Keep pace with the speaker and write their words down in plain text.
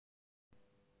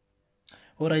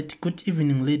Alright, good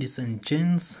evening ladies and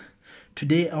gents.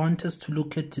 Today I want us to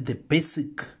look at the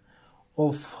basic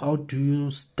of how do you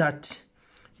start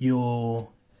your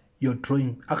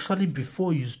drawing. Actually,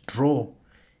 before you draw,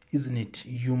 isn't it,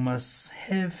 you must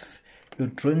have your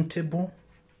drawing table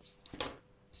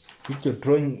with your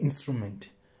drawing instrument.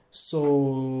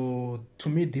 So to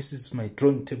me, this is my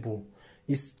drawing table.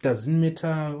 It doesn't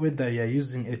matter whether you are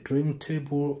using a drawing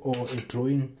table or a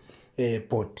drawing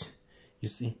board, you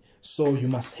see. So you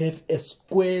must have a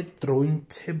square drawing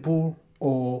table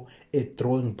or a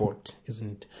drawing board,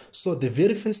 isn't it? So the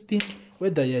very first thing,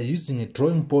 whether you are using a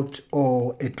drawing board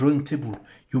or a drawing table,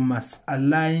 you must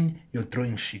align your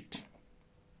drawing sheet.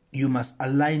 You must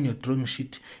align your drawing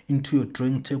sheet into your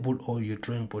drawing table or your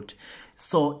drawing board.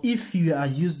 So if you are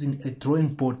using a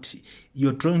drawing board,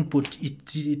 your drawing board,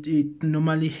 it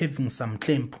normally having some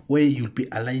clamp where you'll be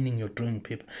aligning your drawing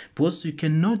paper, because you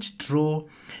cannot draw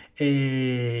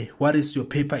what is your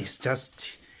paper is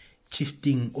just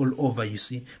shifting all over, you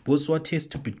see. Because what has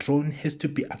to be drawn has to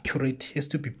be accurate, has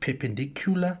to be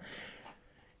perpendicular,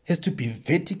 has to be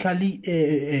vertically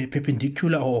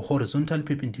perpendicular or horizontal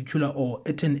perpendicular or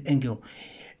at an angle,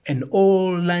 and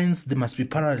all lines, they must be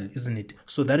parallel, isn't it?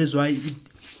 So that is why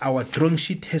our drawing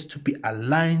sheet has to be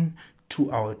aligned to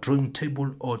our drawing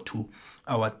table or to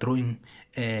our drawing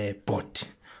board.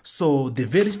 So the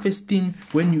very first thing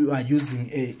when you are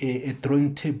using a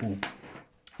drawing table,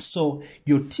 so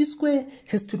your T-square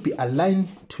has to be aligned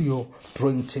to your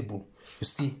drawing table. You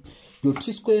see, your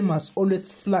T-square must always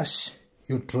flush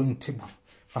your drawing table,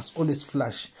 must always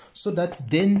flush, so that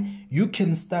then you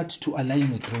can start to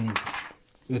align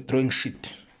your drawing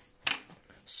sheet.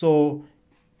 So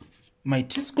my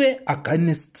T-square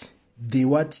against the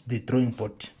drawing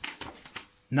board.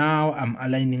 Now I'm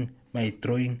aligning my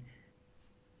drawing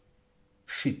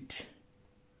sheet,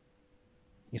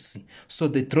 you see. So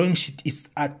the drawing sheet is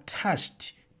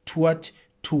attached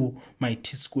to my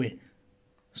T-square.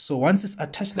 So once it's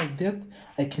attached like that,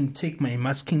 I can take my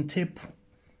masking tape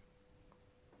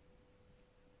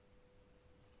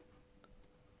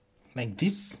like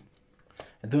this.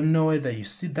 I don't know whether you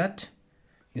see that,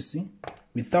 you see.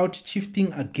 Without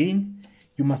shifting again,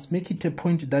 you must make it a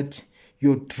point that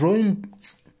your drawing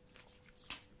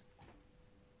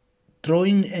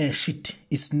sheet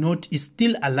is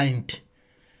still aligned.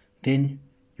 Then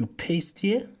you paste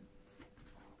here.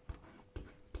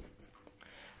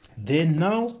 Then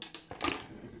now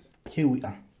here we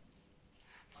are.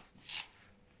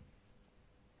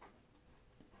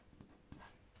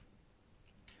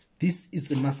 This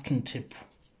is a masking tape.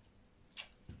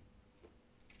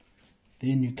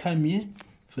 Then you come here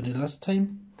for the last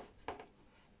time.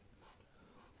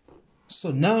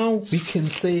 So now we can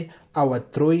say our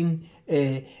drawing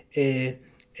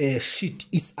sheet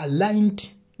is aligned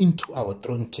into our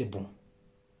drawing table.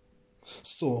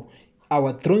 So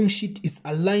our drawing sheet is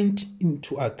aligned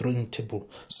into our drawing table.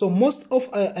 So most of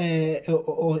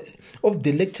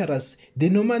the lecturers, they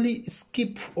normally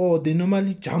skip or they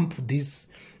normally jump this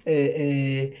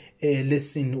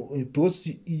lesson, because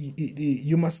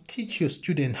you must teach your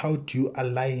student how to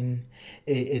align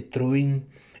a drawing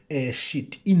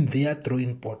sheet in their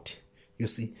drawing board, you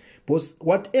see. Because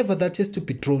whatever that has to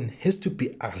be drawn has to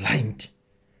be aligned.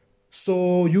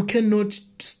 So you cannot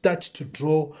start to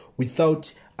draw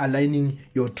without aligning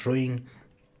your drawing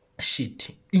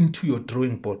sheet into your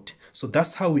drawing board. So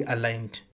that's how we aligned